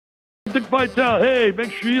Dick Vitale. Hey,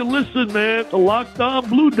 make sure you listen, man, to Locked On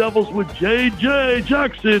Blue Devils with JJ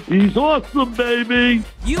Jackson. He's awesome, baby.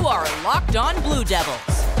 You are Locked On Blue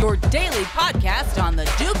Devils, your daily podcast on the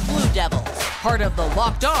Duke Blue Devils, part of the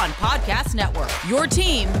Locked On Podcast Network, your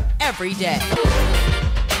team every day.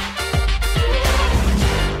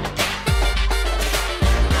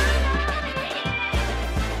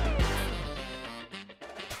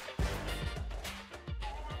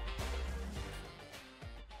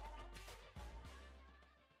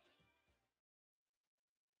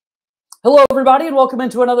 Hello, everybody, and welcome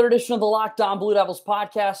into another edition of the Locked On Blue Devils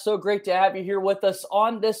podcast. So great to have you here with us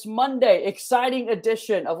on this Monday. Exciting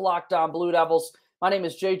edition of Locked On Blue Devils. My name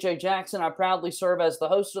is JJ Jackson. I proudly serve as the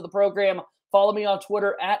host of the program. Follow me on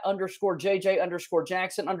Twitter at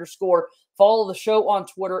 _JJ_Jackson_. Follow the show on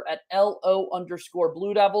Twitter at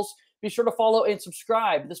LO_Blue Devils. Be sure to follow and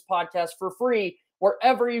subscribe to this podcast for free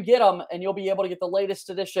wherever you get them, and you'll be able to get the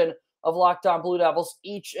latest edition of Locked On Blue Devils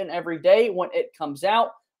each and every day when it comes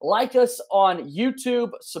out. Like us on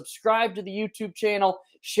YouTube, subscribe to the YouTube channel,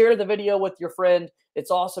 share the video with your friend. It's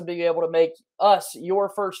awesome to be able to make us your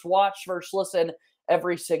first watch, first listen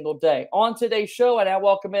every single day. On today's show, I now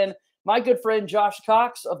welcome in my good friend Josh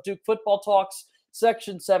Cox of Duke Football Talks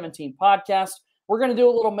Section 17 podcast. We're going to do a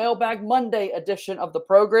little Mailbag Monday edition of the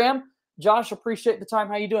program. Josh, appreciate the time.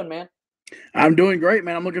 How you doing, man? I'm doing great,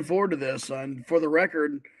 man. I'm looking forward to this. And for the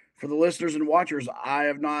record, for the listeners and watchers, I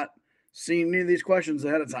have not seen any of these questions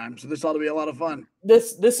ahead of time, so this ought to be a lot of fun.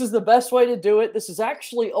 This is the best way to do it. This is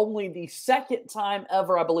actually only the second time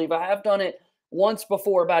ever, I believe. I have done it once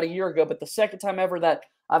before about a year ago, but the second time ever that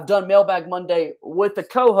I've done Mailbag Monday with a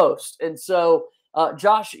co-host. And so,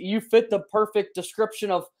 Josh, you fit the perfect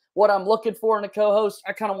description of what I'm looking for in a co-host.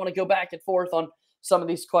 I kind of want to go back and forth on some of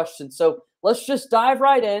these questions. So let's just dive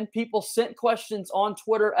right in. People sent questions on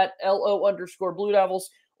Twitter at LO_Blue Devils.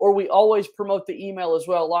 Or we always promote the email as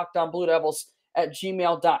well,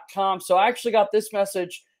 lockedonbluedevils@gmail.com. So I actually got this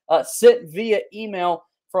message sent via email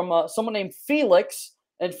from someone named Felix.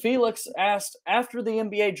 And Felix asked, after the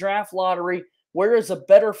NBA draft lottery, where is a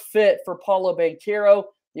better fit for Paolo Banchero,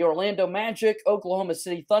 the Orlando Magic, Oklahoma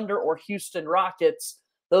City Thunder, or Houston Rockets?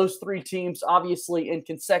 Those three teams, obviously in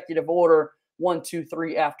consecutive order, 1, 2,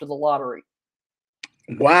 3 after the lottery.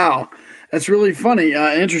 Wow, that's really funny.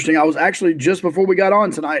 Interesting. I was actually, just before we got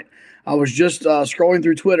on tonight, I was just scrolling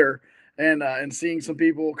through Twitter and seeing some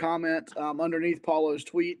people comment underneath Paulo's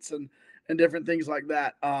tweets and different things like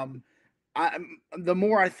that. The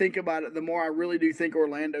more I think about it, the more I really do think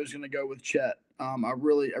Orlando's going to go with Chet. I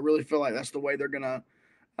really feel like that's the way they're going to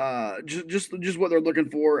just what they're looking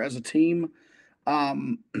for as a team.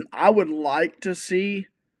 I would like to see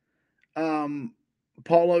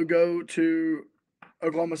Paulo go to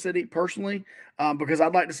Oklahoma City personally, because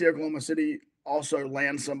I'd like to see Oklahoma City also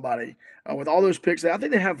land somebody with all those picks. I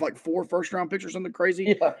think they have like 4 first-round picks or something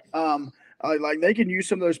crazy. Yeah. Like they can use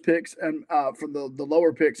some of those picks and from the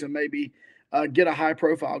lower picks and maybe get a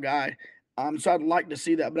high-profile guy. So I'd like to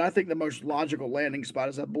see that. But I think the most logical landing spot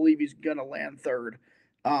is I believe he's going to land third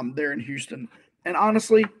there in Houston. And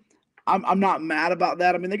honestly, I'm not mad about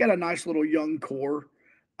that. I mean, they got a nice little young core,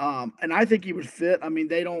 and I think he would fit. I mean,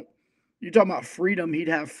 they don't. You're talking about freedom. He'd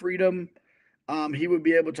have freedom. He would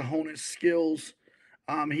be able to hone his skills.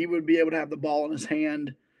 He would be able to have the ball in his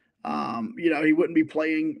hand. He wouldn't be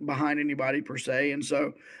playing behind anybody per se. And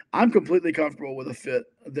so I'm completely comfortable with a fit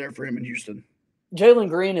there for him in Houston. Jalen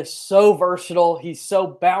Green is so versatile. He's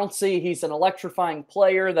so bouncy. He's an electrifying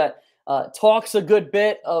player that talks a good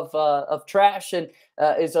bit of trash and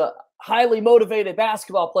is a highly motivated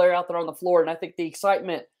basketball player out there on the floor. And I think the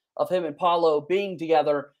excitement of him and Paolo being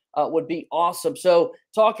together would be awesome. So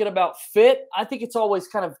talking about fit, I think it's always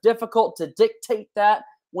kind of difficult to dictate that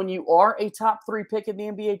when you are a top 3 pick in the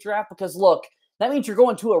NBA draft, because look, that means you're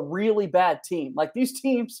going to a really bad team. Like, these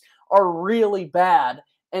teams are really bad.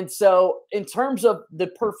 And so in terms of the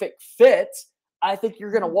perfect fit, I think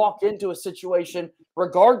you're going to walk into a situation,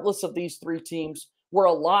 regardless of these 3 teams, where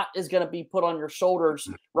a lot is going to be put on your shoulders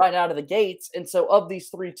right out of the gates. And so of these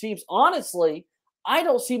 3 teams, honestly, I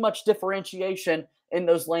don't see much differentiation in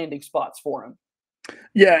those landing spots for him.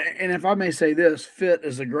 Yeah, and if I may say this, fit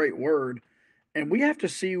is a great word. And we have to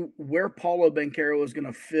see where Paolo Banchero is going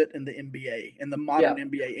to fit in the NBA, in the modern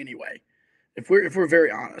NBA anyway, if we're very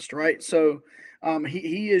honest, right? So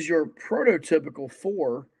he is your prototypical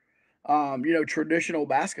 4, traditional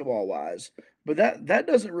basketball-wise. But that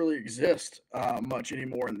doesn't really exist much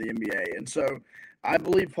anymore in the NBA. And so I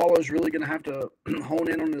believe Paulo is really going to have to hone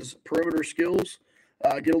in on his perimeter skills,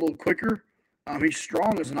 get a little quicker. He's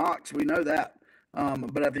strong as an ox. We know that.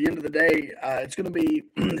 But at the end of the day, it's going to be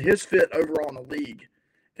his fit overall in the league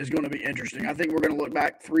is going to be interesting. I think we're going to look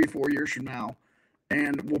back 3-4 years from now,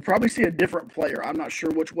 and we'll probably see a different player. I'm not sure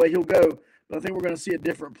which way he'll go, but I think we're going to see a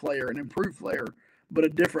different player, an improved player, but a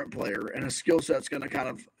different player, and a skill set's going to kind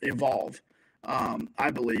of evolve,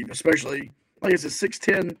 I believe, especially, like I said,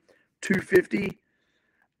 6'10", 250.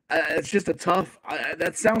 It's just a tough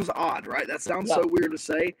that sounds odd, right? That sounds so weird to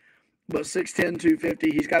say, but 6'10",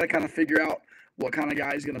 250, he's got to kind of figure out what kind of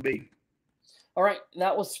guy he's going to be. All right,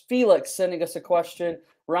 that was Felix sending us a question.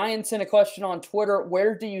 Ryan sent a question on Twitter.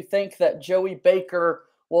 Where do you think that Joey Baker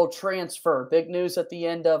will transfer? Big news at the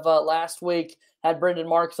end of last week. Had Brendan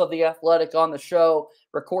Marks of The Athletic on the show,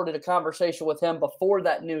 recorded a conversation with him before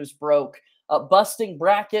that news broke. Busting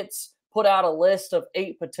Brackets put out a list of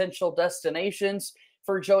 8 potential destinations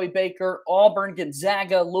for Joey Baker: Auburn,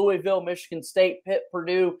 Gonzaga, Louisville, Michigan State, Pitt,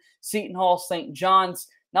 Purdue, Seton Hall, St. John's.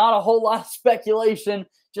 Not a whole lot of speculation,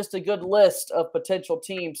 just a good list of potential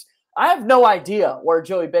teams. I have no idea where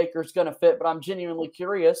Joey Baker's going to fit, but I'm genuinely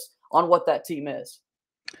curious on what that team is.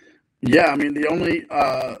 Yeah, I mean, the only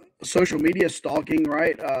social media stalking,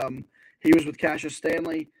 right? He was with Cassius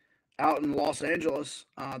Stanley out in Los Angeles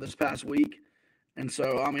this past week. And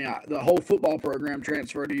so, I mean, the whole football program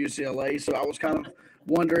transferred to UCLA. So I was kind of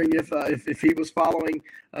wondering if he was following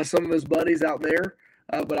some of his buddies out there.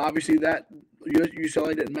 But obviously that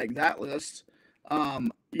UCLA didn't make that list. I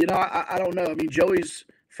don't know. I mean, Joey's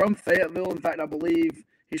from Fayetteville. In fact, I believe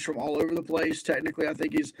he's from all over the place. Technically, I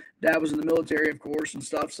think his dad was in the military, of course, and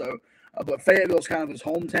stuff. So, but Fayetteville's kind of his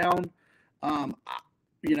hometown. I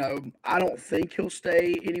don't think he'll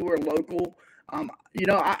stay anywhere local.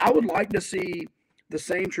 I would like to see the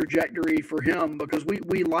same trajectory for him because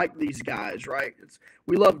we like these guys, right?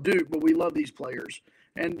 We love Duke, but we love these players.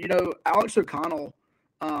 And, Alex O'Connell,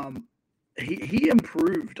 he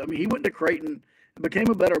improved. I mean, he went to Creighton and became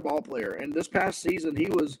a better ball player. And this past season, he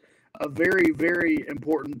was a very, very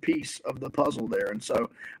important piece of the puzzle there. And so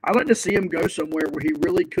I'd like to see him go somewhere where he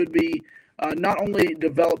really could be not only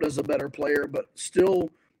developed as a better player, but still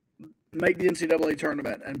make the NCAA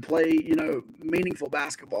tournament and play, meaningful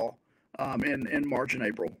basketball in March and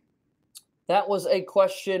April. That was a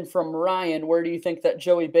question from Ryan. Where do you think that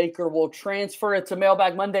Joey Baker will transfer? It's a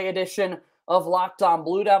Mailbag Monday edition of Locked On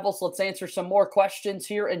Blue Devils. Let's answer some more questions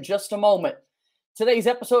here in just a moment. Today's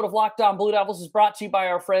episode of Locked On Blue Devils is brought to you by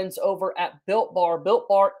our friends over at Built Bar. Built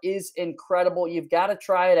Bar is incredible. You've got to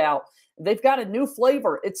try it out. They've got a new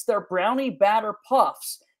flavor. It's their brownie batter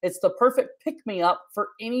puffs. It's the perfect pick-me-up for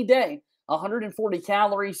any day. 140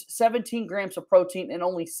 calories, 17 grams of protein, and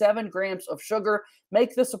only 7 grams of sugar.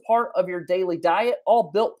 Make this a part of your daily diet.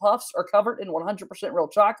 All Built Puffs are covered in 100% real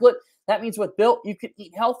chocolate. That means with Built, you can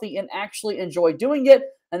eat healthy and actually enjoy doing it.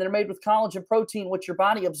 And they're made with collagen protein, which your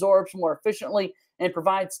body absorbs more efficiently and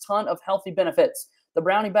provides a ton of healthy benefits. The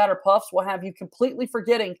Brownie Batter Puffs will have you completely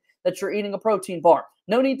forgetting that you're eating a protein bar.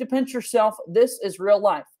 No need to pinch yourself. This is real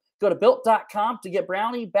life. Go to Built.com to get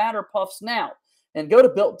Brownie Batter Puffs now. And go to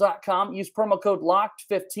Built.com, use promo code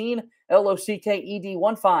LOCKED15,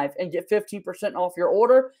 LOCKED15, and get 15% off your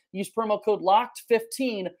order. Use promo code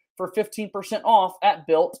LOCKED15 for 15% off at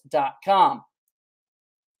Built.com.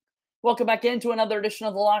 Welcome back into another edition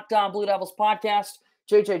of the Locked On Blue Devils podcast.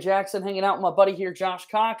 JJ Jackson hanging out with my buddy here, Josh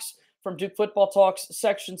Cox from Duke Football Talks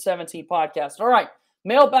Section 17 podcast. All right,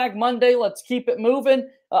 Mailbag Monday. Let's keep it moving.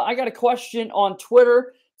 I got a question on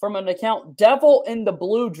Twitter from an account, Devil in the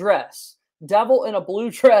Blue Dress. Devil in a Blue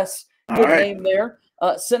Dress, good name there,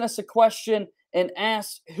 sent us a question and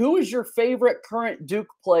asked, who is your favorite current Duke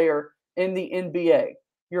player in the NBA?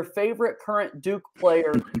 Your favorite current Duke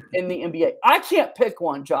player in the NBA. I can't pick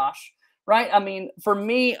one, Josh, right? I mean, for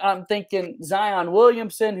me, I'm thinking Zion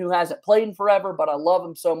Williamson, who hasn't played in forever, but I love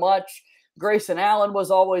him so much. Grayson Allen was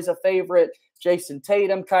always a favorite. Jason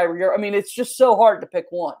Tatum, Kyrie. I mean, it's just so hard to pick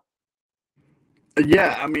one.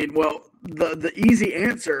 Yeah, I mean, well, the easy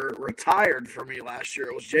answer retired for me last year.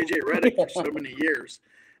 It was J.J. Redick for so many years.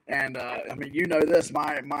 And, I mean, you know this,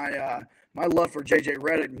 my love for J.J.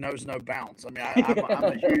 Redick knows no bounds. I mean, I'm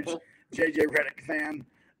a huge J.J. Redick fan.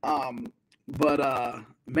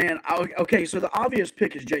 Okay, so the obvious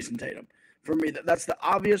pick is Jason Tatum. For me, that's the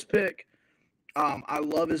obvious pick. I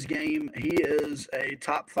love his game. He is a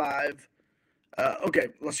top 5.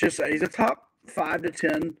 Let's just say he's a top 5 to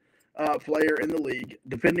 10 player in the league,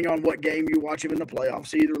 depending on what game you watch him in the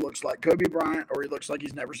playoffs. He either looks like Kobe Bryant or he looks like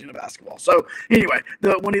he's never seen a basketball. So anyway,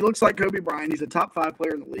 when he looks like Kobe Bryant, he's a top 5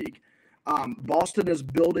 player in the league. Boston is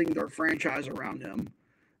building their franchise around him.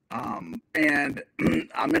 And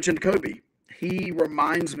I mentioned Kobe. He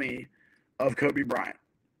reminds me of Kobe Bryant,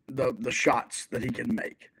 the shots that he can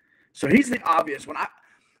make. So he's the obvious one.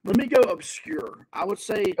 Let me go obscure. I would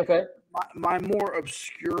say Okay. my more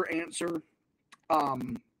obscure answer,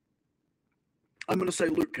 I'm going to say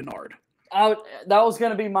Luke Kennard. That was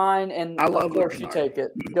going to be mine, and I love of course Luke you Kennard. take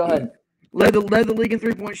it. Go ahead. Led the league in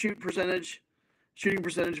three-point shooting percentage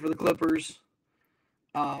for the Clippers.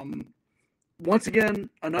 Once again,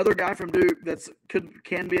 another guy from Duke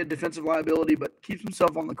can be a defensive liability, but keeps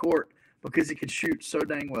himself on the court because he can shoot so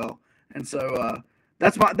dang well. And so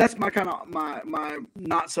that's my kind of my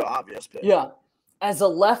not so obvious pick. Yeah. As a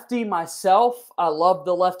lefty myself, I love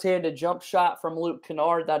the left-handed jump shot from Luke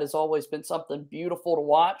Kennard. That has always been something beautiful to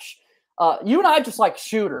watch. You and I just like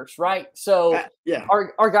shooters, right? So yeah,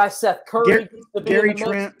 our guy Seth Curry, Gary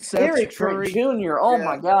Trent, Jr. Oh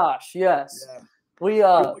my gosh, yes. Yeah.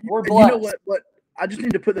 We're blessed. You know what? I just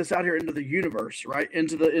need to put this out here into the universe, right?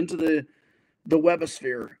 Into the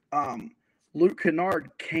webosphere. Luke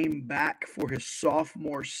Kennard came back for his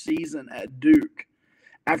sophomore season at Duke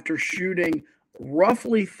after shooting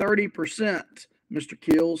roughly 30%, Mr.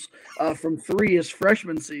 Keels, from three his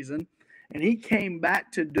freshman season, and he came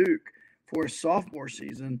back to Duke for his sophomore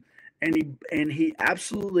season, and he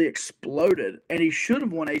absolutely exploded, and he should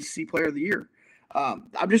have won ACC Player of the Year.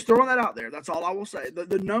 I'm just throwing that out there. That's all I will say.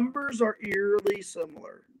 The numbers are eerily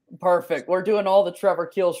similar. Perfect. We're doing all the Trevor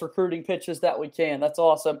Keels recruiting pitches that we can. That's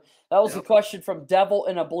awesome. That was a question from Devil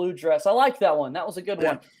in a Blue Dress. I like that one. That was a good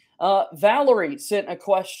one. Valerie sent a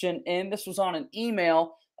question in. This was on an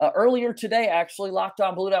email earlier today, actually,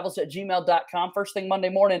 lockedonbluedevils@gmail.com. First thing Monday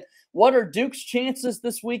morning. What are Duke's chances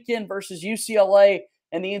this weekend versus UCLA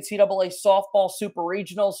and the NCAA softball Super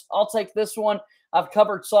Regionals? I'll take this one. I've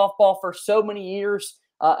covered softball for so many years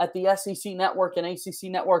at the SEC Network and ACC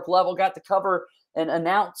Network level. Got to cover and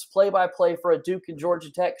announce play-by-play for a Duke and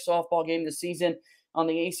Georgia Tech softball game this season on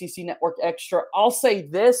the ACC Network Extra. I'll say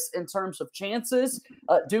this in terms of chances.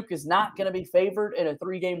 Duke is not going to be favored in a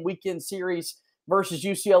 3-game weekend series versus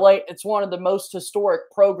UCLA. It's one of the most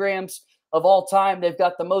historic programs of all time. They've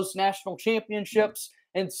got the most national championships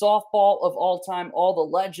in softball of all time. All the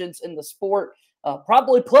legends in the sport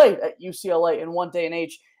probably played at UCLA in one day and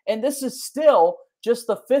age. And this is still just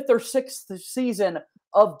the 5th or 6th season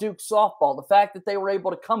of Duke softball. The fact that they were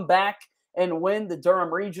able to come back and win the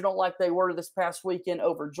Durham Regional like they were this past weekend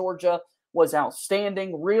over Georgia was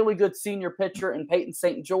outstanding. Really good senior pitcher in Peyton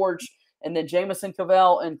St. George. And then Jamison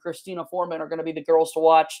Cavell and Christina Foreman are going to be the girls to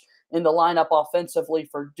watch in the lineup offensively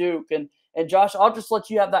for Duke. And Josh, I'll just let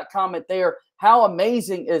you have that comment there. How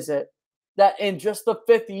amazing is it that in just the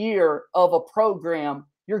 5th year of a program,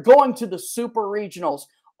 you're going to the Super Regionals?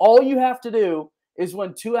 All you have to do is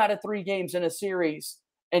win 2 out of 3 games in a series,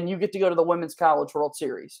 and you get to go to the Women's College World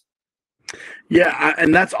Series. Yeah,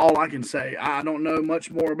 and that's all I can say. I don't know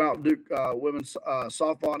much more about Duke women's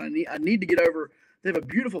softball, and I need to get over. They have a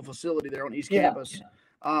beautiful facility there on East Campus,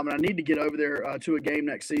 and I need to get over there to a game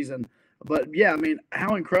next season. But, yeah, I mean,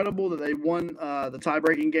 how incredible that they won the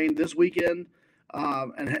tie-breaking game this weekend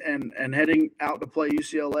and heading out to play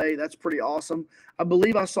UCLA. That's pretty awesome. I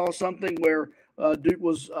believe I saw something where Duke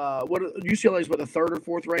was UCLA is the 3rd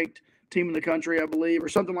or 4th ranked team in the country, I believe, or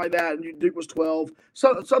something like that. And Duke was 12,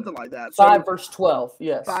 something like that. 5 versus 12,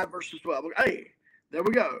 yes. 5 versus 12. Hey, there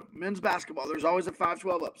we go. Men's basketball. There's always a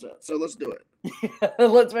 5-12 upset. So let's do it.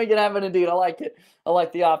 Let's make it happen indeed. I like it. I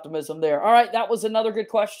like the optimism there. All right, that was another good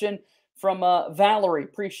question from Valerie.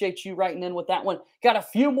 Appreciate you writing in with that one. Got a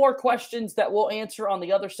few more questions that we'll answer on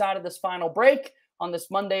the other side of this final break on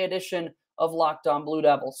this Monday edition of Locked On Blue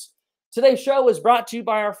Devils. Today's show is brought to you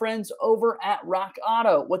by our friends over at Rock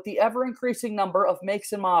Auto. With the ever-increasing number of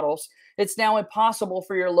makes and models, it's now impossible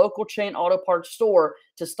for your local chain auto parts store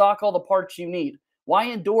to stock all the parts you need. Why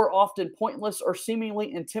endure often pointless or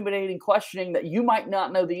seemingly intimidating questioning that you might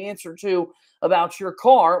not know the answer to about your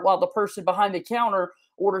car while the person behind the counter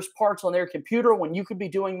orders parts on their computer when you could be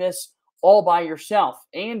doing this all by yourself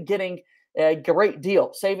and getting a great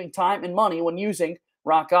deal, saving time and money when using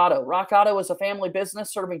Rock Auto. Rock Auto is a family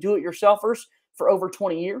business serving do-it-yourselfers for over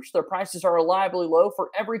 20 years. Their prices are reliably low for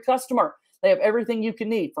every customer. They have everything you can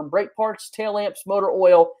need, from brake parts, tail lamps, motor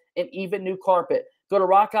oil, and even new carpet. Go to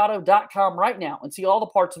rockauto.com right now and see all the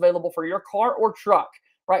parts available for your car or truck.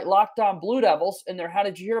 Right, Locked On Blue Devils in their How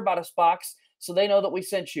Did You Hear About Us box so they know that we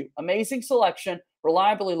sent you. Amazing selection,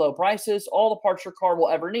 reliably low prices, all the parts your car will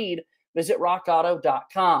ever need. Visit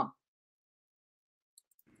rockauto.com.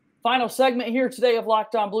 Final segment here today of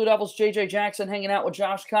Locked On Blue Devils. JJ Jackson hanging out with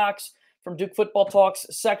Josh Cox from Duke Football Talks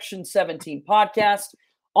Section 17 podcast.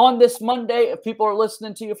 On this Monday, if people are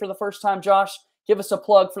listening to you for the first time, Josh, give us a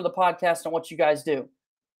plug for the podcast and what you guys do.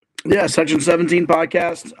 Yeah, Section 17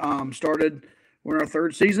 podcast started. We're in our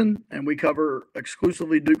 3rd season, and we cover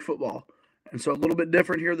exclusively Duke football. And so a little bit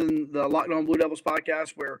different here than the Locked On Blue Devils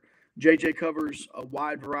podcast, where JJ covers a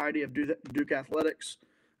wide variety of Duke athletics.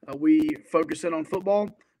 We focus in on football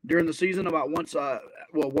during the season about once a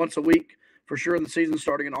week for sure in the season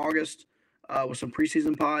starting in August with some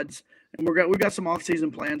preseason pods. And we've got some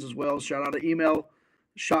off-season plans as well. Shout out to email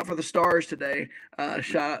Shot for the Stars today.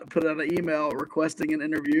 Put out an email requesting an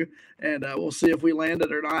interview, and we'll see if we land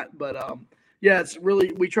it or not. But yeah, it's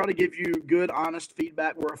really, we try to give you good, honest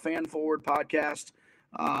feedback. We're a fan-forward podcast,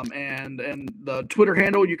 and the Twitter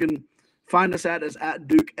handle you can find us at is at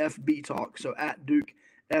Duke FB Talk. So at Duke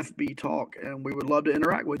FB Talk, and we would love to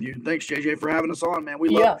interact with you. Thanks, JJ, for having us on, man. We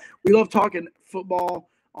love talking football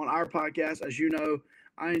on our podcast, as you know.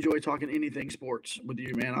 I enjoy talking anything sports with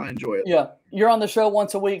you, man. I enjoy it. Yeah. You're on the show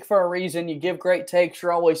once a week for a reason. You give great takes.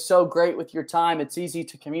 You're always so great with your time. It's easy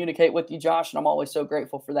to communicate with you, Josh, and I'm always so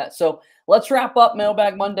grateful for that. So let's wrap up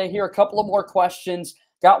Mailbag Monday here. A couple of more questions.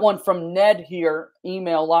 Got one from Ned here.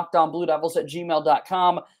 Email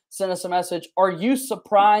lockedonbluedevils@gmail.com. Send us a message. Are you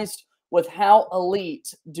surprised with how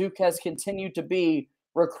elite Duke has continued to be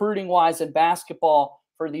recruiting-wise in basketball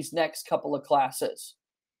for these next couple of classes?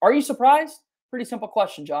 Are you surprised? Pretty simple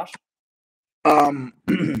question, Josh. I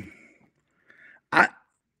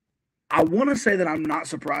want to say that I'm not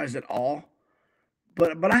surprised at all,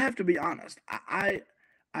 but I have to be honest. I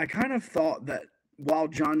kind of thought that while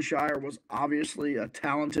Jon Scheyer was obviously a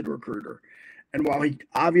talented recruiter, and while he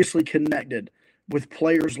obviously connected with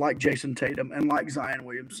players like Jason Tatum and like Zion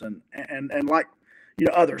Williamson and like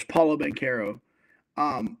others, Paulo Banchero,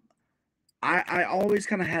 I always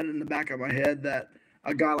kind of had it in the back of my head that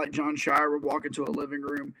a guy like Jon Scheyer would walk into a living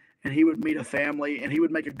room and he would meet a family and he would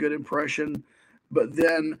make a good impression. But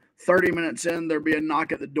then 30 minutes in, there'd be a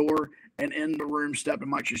knock at the door and in the room stepped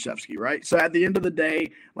Mike Krzyzewski, right? So at the end of the day,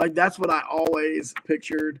 like that's what I always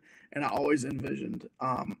pictured and I always envisioned.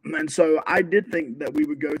 And so I did think that we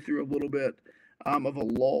would go through a little bit of a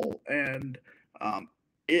lull, and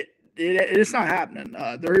it's not happening.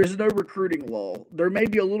 There is no recruiting lull. There may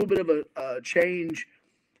be a little bit of a change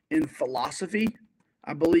in philosophy.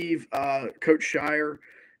 I believe Coach Scheyer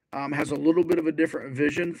has a little bit of a different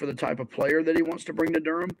vision for the type of player that he wants to bring to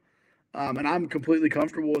Durham, and I'm completely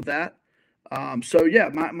comfortable with that. So, yeah,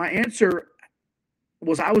 my answer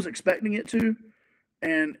was I was expecting it to,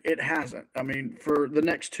 and it hasn't. I mean, for the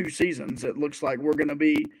next 2 seasons, it looks like we're going to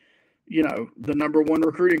be, the number 1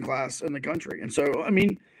 recruiting class in the country. And so, I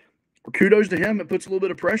mean, kudos to him. It puts a little bit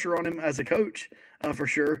of pressure on him as a coach, for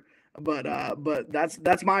sure. But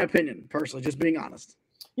that's my opinion personally, just being honest.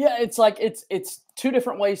 Yeah, it's like it's 2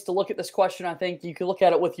 different ways to look at this question. I think you can look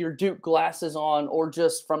at it with your Duke glasses on or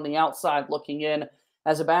just from the outside looking in.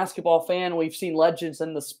 As a basketball fan, we've seen legends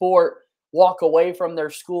in the sport walk away from their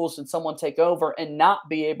schools and someone take over and not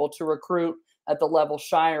be able to recruit at the level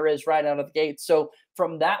Scheyer is right out of the gate. So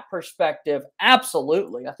from that perspective,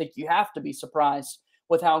 absolutely, I think you have to be surprised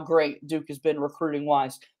with how great Duke has been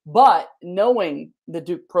recruiting-wise. But knowing the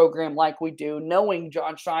Duke program like we do, knowing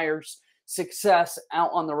Jon Scheyer's success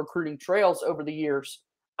out on the recruiting trails over the years,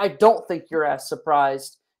 I don't think you're as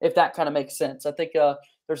surprised, if that kind of makes sense. I think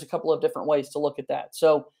there's a couple of different ways to look at that.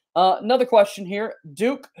 So another question here,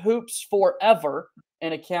 Duke Hoops Forever,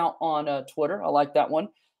 an account on Twitter. I like that one.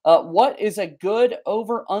 What is a good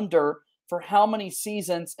over-under for how many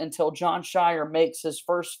seasons until Jon Scheyer makes his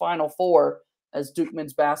first Final Four as Duke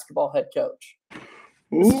men's basketball head coach?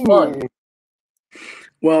 Ooh.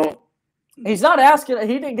 Well, he's not asking.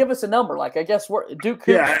 He didn't give us a number. Like, I guess Duke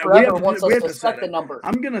Hoops Forever wants us to set the number.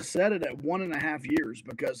 I'm going to set it at 1.5 years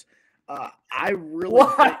because I really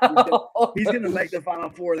think he's going to make the Final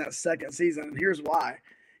Four in that second season. And here's why.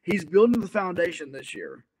 He's building the foundation this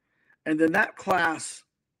year. And then that class,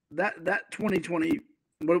 that 2020,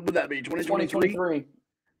 what would that be? 2023?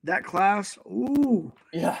 That class, ooh.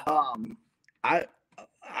 Yeah.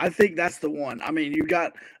 I think that's the one. I mean, you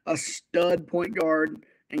got a stud point guard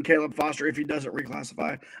in Caleb Foster, if he doesn't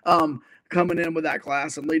reclassify, coming in with that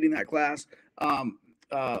class and leading that class.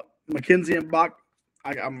 McKenzie and Bach,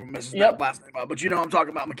 I'm messing that last name up, but you know what I'm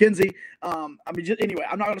talking about. McKenzie. Anyway,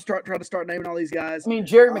 I'm not going to try to start naming all these guys. I mean,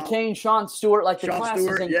 Jared McCain, Sean Stewart, the class is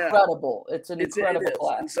incredible. Yeah. It's an incredible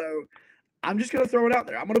class. And so I'm just going to throw it out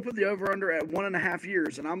there. I'm going to put the over-under at 1.5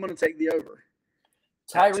 years, and I'm going to take the over.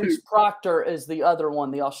 Tyrese Proctor is the other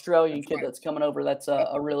one, the Australian kid that's coming over. That's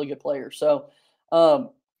a really good player. So I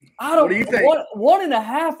don't. What do you think?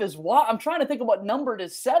 1.5 is what I'm trying to think of what number to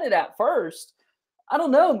set it at first. I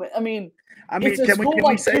don't know. I mean, can we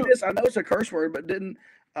say this? I know it's a curse word, but didn't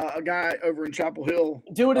a guy over in Chapel Hill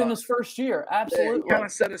do it in his first year? Absolutely. He kind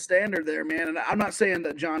of set a standard there, man. And I'm not saying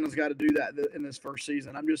that Jon has got to do that in his first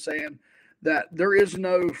season. I'm just saying that there is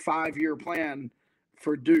no 5-year plan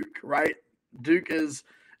for Duke, right? Duke is,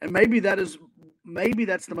 and maybe that's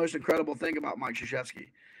the most incredible thing about Mike Krzyzewski,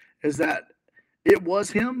 is that it was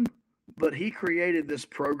him, but he created this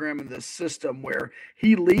program and this system where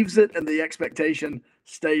he leaves it and the expectation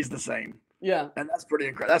stays the same. Yeah. And that's pretty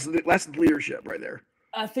incredible. That's leadership right there.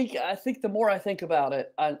 I think the more I think about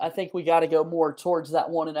it, I think we got to go more towards that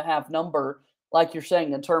 1.5 number, like you're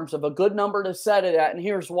saying, in terms of a good number to set it at. And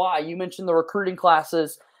here's why. You mentioned the recruiting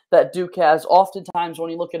classes that Duke has. Oftentimes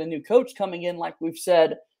when you look at a new coach coming in, like we've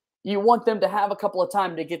said, you want them to have a couple of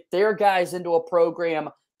time to get their guys into a program,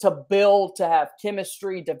 to build, to have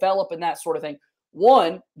chemistry, develop, and that sort of thing.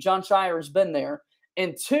 One, Jon Scheyer has been there.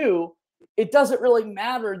 And two, it doesn't really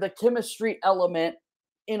matter the chemistry element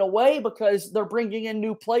in a way, because they're bringing in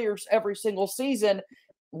new players every single season.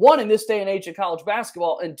 One, in this day and age of college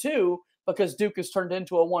basketball, and two, because Duke has turned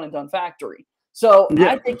into a one and done factory. So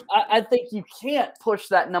yeah. I think you can't push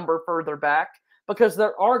that number further back, because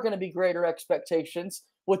there are going to be greater expectations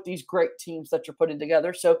with these great teams that you're putting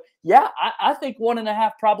together. So yeah, I think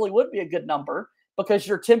 1.5 probably would be a good number, because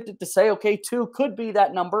you're tempted to say, okay, 2 could be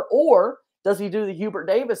that number, or does he do the Hubert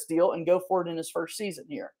Davis deal and go for it in his first season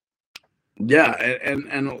here? Yeah,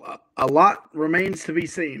 and a lot remains to be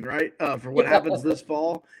seen, right? For what happens this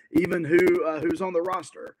fall, even who's on the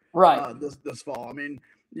roster, right? This fall. I mean,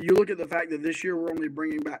 you look at the fact that this year we're only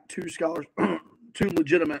bringing back 2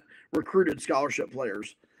 legitimate recruited scholarship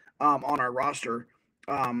players on our roster,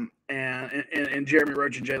 and Jeremy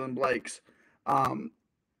Roach and Jalen Blakes.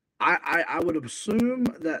 I would assume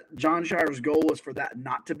that Jon Scheyer's goal is for that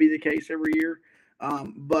not to be the case every year,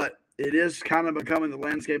 but it is kind of becoming the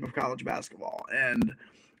landscape of college basketball. And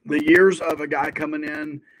the years of a guy coming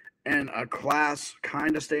in and a class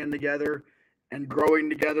kind of staying together and growing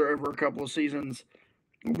together over a couple of seasons,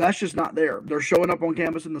 that's just not there. They're showing up on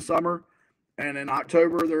campus in the summer, and in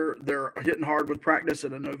October they're hitting hard with practice,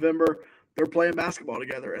 and in November they're playing basketball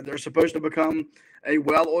together, and they're supposed to become a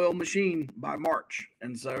well-oiled machine by March.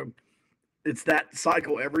 And so it's that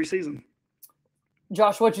cycle every season.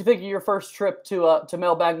 Josh, what'd you think of your first trip to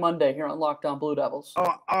Mailbag Monday here on Locked On Blue Devils?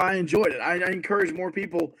 Oh, I enjoyed it. I encourage more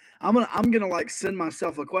people. I'm gonna like send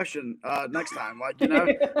myself a question next time. Like,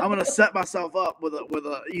 I'm gonna set myself up with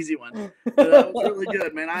a easy one. That was really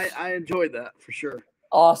good, man. I enjoyed that for sure.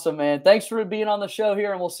 Awesome, man. Thanks for being on the show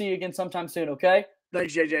here, and we'll see you again sometime soon. Okay.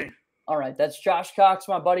 Thanks, JJ. All right, that's Josh Cox,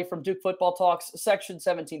 my buddy from Duke Football Talks Section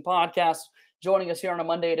 17 podcast, joining us here on a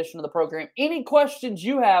Monday edition of the program. Any questions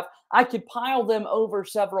you have, I could pile them over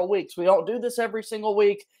several weeks. We don't do this every single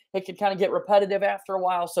week. It can kind of get repetitive after a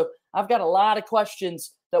while. So I've got a lot of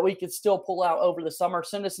questions that we could still pull out over the summer.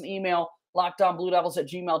 Send us an email,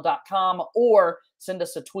 lockedonbluedevils@gmail.com, or send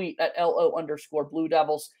us a tweet at LO_Blue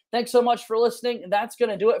Devils. Thanks so much for listening. And that's going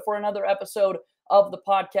to do it for another episode of the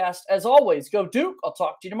podcast. As always, go Duke. I'll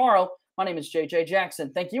talk to you tomorrow. My name is JJ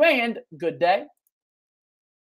Jackson. Thank you and good day.